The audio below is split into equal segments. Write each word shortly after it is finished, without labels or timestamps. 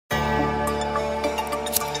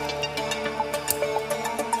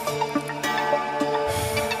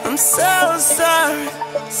so sorry,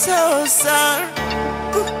 so sorry.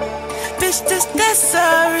 Ooh. Bitch, just that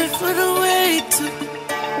sorry for the way to.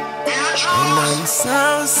 And I'm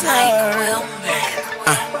so sorry.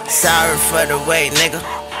 Sorry for the wait, nigga.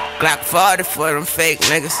 Glock 40 for them fake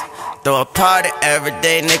niggas. Throw a party every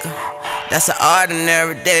day, nigga. That's an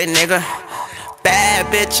ordinary day, nigga. Bad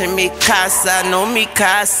bitch in mi casa, no mi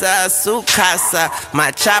casa, su casa.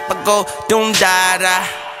 My chopper go doom da da.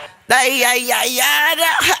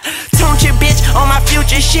 Tunche bitch on my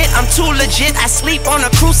future shit, I'm too legit. I sleep on a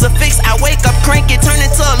crucifix, I wake up cranky, turn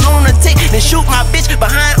into a lunatic. Then shoot my bitch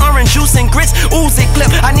behind orange juice and grits. Uzi clip,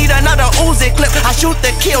 I need another Uzi clip. I shoot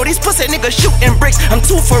to kill, these pussy niggas shooting bricks. I'm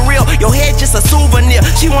too for real, your head just a souvenir.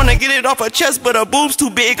 She wanna get it off her chest, but her boobs too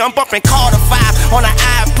big. I'm bumping Carter 5 on an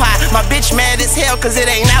iPod. My bitch mad as hell cause it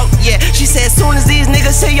ain't out yet. She said as soon as these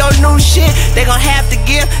niggas say your new shit, they gon' have to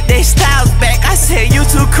give they styles back. I said you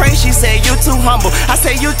too crazy, she said you too humble. I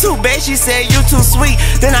said you too bad, she said you too sweet.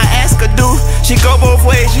 Then I asked her do she go both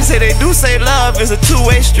ways. She said they do say love is a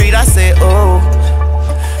two-way street. I said oh,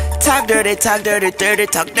 talk dirty, dirty,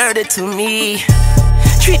 talk dirty to me.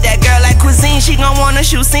 Treat that girl like cuisine, she gon' wanna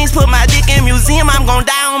shoot scenes. Put my dick in museum, I'm gon'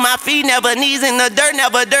 die on my feet. Never knees in the dirt,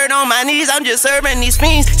 never dirt on my knees. I'm just serving these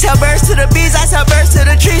fiends. Tell birds to the bees, I tell birds to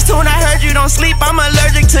the trees. Soon I heard you don't sleep, I'm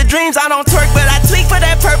allergic to dreams. I don't twerk, but I tweak for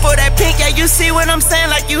that purple, that pink. Yeah, you see what I'm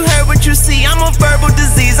saying, like you heard what you see. I'm a verbal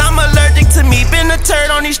disease, I'm allergic to me. Been a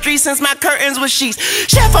turd on these streets since my curtains were sheets.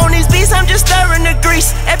 Chef on these beats, I'm just stirring the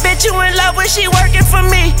grease. That bitch you in love with, she working for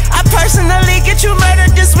me. I personally get you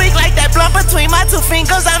murdered this week. Like that blunt between my two fingers,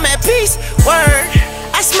 I'm at peace, word.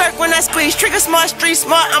 I smirk when I squeeze, trigger smart, street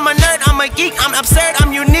smart. I'm a nerd, I'm a geek, I'm absurd,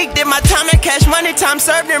 I'm unique. Did my time and cash money, time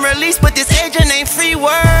served and released. But this agent ain't free,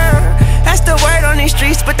 word. That's the word on these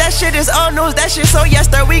streets, but that shit is old news. That shit so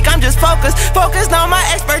yesterday week, I'm just focused on my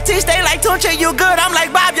expertise. They like Tunche, you good, I'm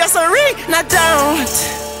like Bob, yes sirree. Now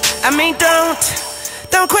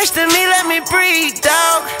don't question me, let me breathe,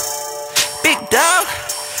 dog. Big dog,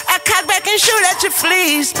 I cock back and shoot at your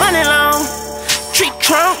fleas. Money long, treat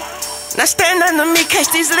trunk, now stand under me,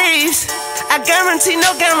 catch these leaves. I guarantee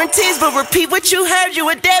no guarantees, but repeat what you heard, you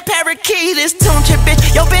a dead parakeet. This Tunche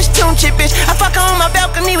bitch, yo bitch Tunche bitch. I fuck her on my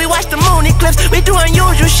balcony, we watch the moon eclipse. We do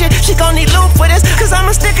unusual shit, she gon' need loot for this. Cause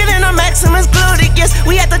I'ma stick it in her Maximus gluteus.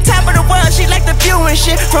 We at the top of the world, she like the view and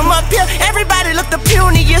shit. From up here, everybody look the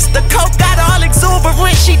puniest. The coke got her all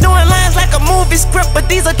exuberant. She doing lines like a movie script,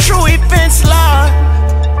 but these are true events, Lord.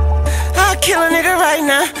 I'll kill a nigga right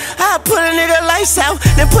now. I'll put a nigga lights out,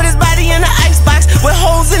 then put his body in the icebox with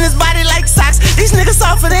holes in his body like socks. These niggas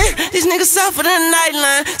softer than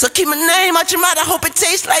nightline. So keep my name out your mouth, I hope it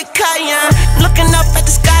tastes like cayenne. Looking up at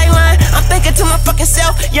the skyline, I'm thinking to my fucking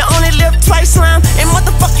self, you only live twice, slime. And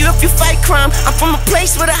motherfuck you if you fight crime. I'm from a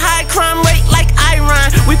place with a high crime rate like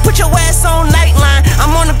Iran. We put your ass on nightline.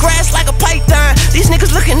 I'm on the grass like a python. These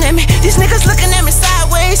niggas looking at me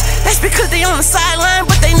sideways. That's because they on the sideline,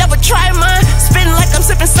 but they never try mine. Spitting like I'm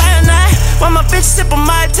sipping cyanide, while my bitch sipping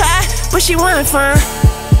my tie, but she wasn't fine.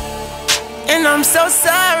 And I'm so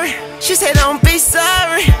sorry. She said don't be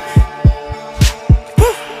sorry.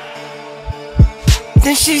 Woo.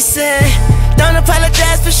 Then she said don't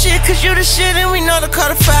apologize for shit, cause you the shit and we know to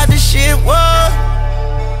codify the shit. Whoa.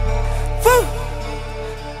 Woo.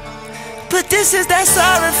 But this is that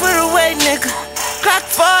sorry for the wait, nigga. Glock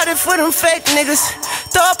 40 for them fake niggas.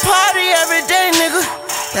 Throw a party every day, nigga.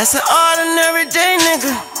 That's an ordinary day,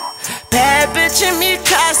 nigga. Bad bitch in mi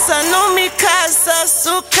casa, no mi casa,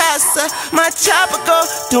 su casa. My chopper go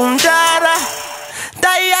doom da da,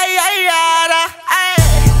 da ya ya ya da.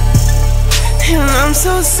 And I'm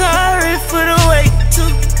so sorry for the wait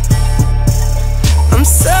too. I'm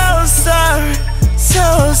so sorry,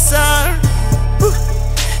 so sorry. Woo.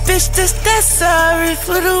 Bitch, just that sorry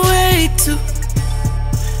for the wait too.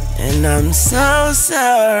 And I'm so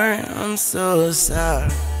sorry, I'm so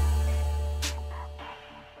sorry.